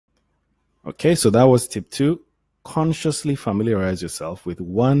Okay, so that was tip 2. Consciously familiarize yourself with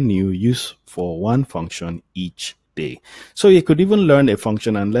one new use for one function each day. So you could even learn a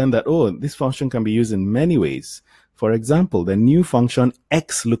function and learn that, oh, this function can be used in many ways. For example, the new function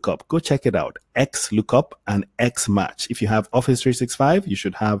XLOOKUP, go check it out. XLOOKUP and XMatch. If you have Office 365, you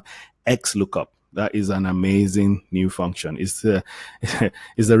should have XLOOKUP. That is an amazing new function. It's the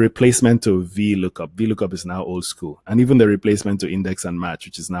replacement to VLOOKUP. VLOOKUP is now old school. And even the replacement to index and match,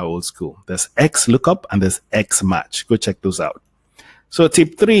 which is now old school. There's XLOOKUP and there's XMatch. Go check those out. So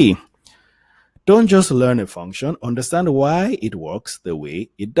tip 3, don't just learn a function, understand why it works the way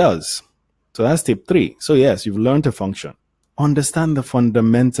it does. So that's tip 3. So yes, you've learned a function. Understand the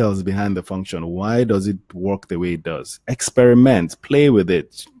fundamentals behind the function. Why does it work the way it does? Experiment, play with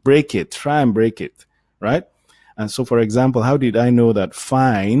it, break it, try and break it, right? And so, for example, how did I know that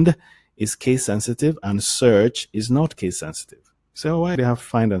find is case sensitive and search is not case sensitive? So why do you have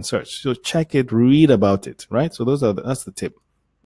find and search? So check it, read about it, right? So that's the tip.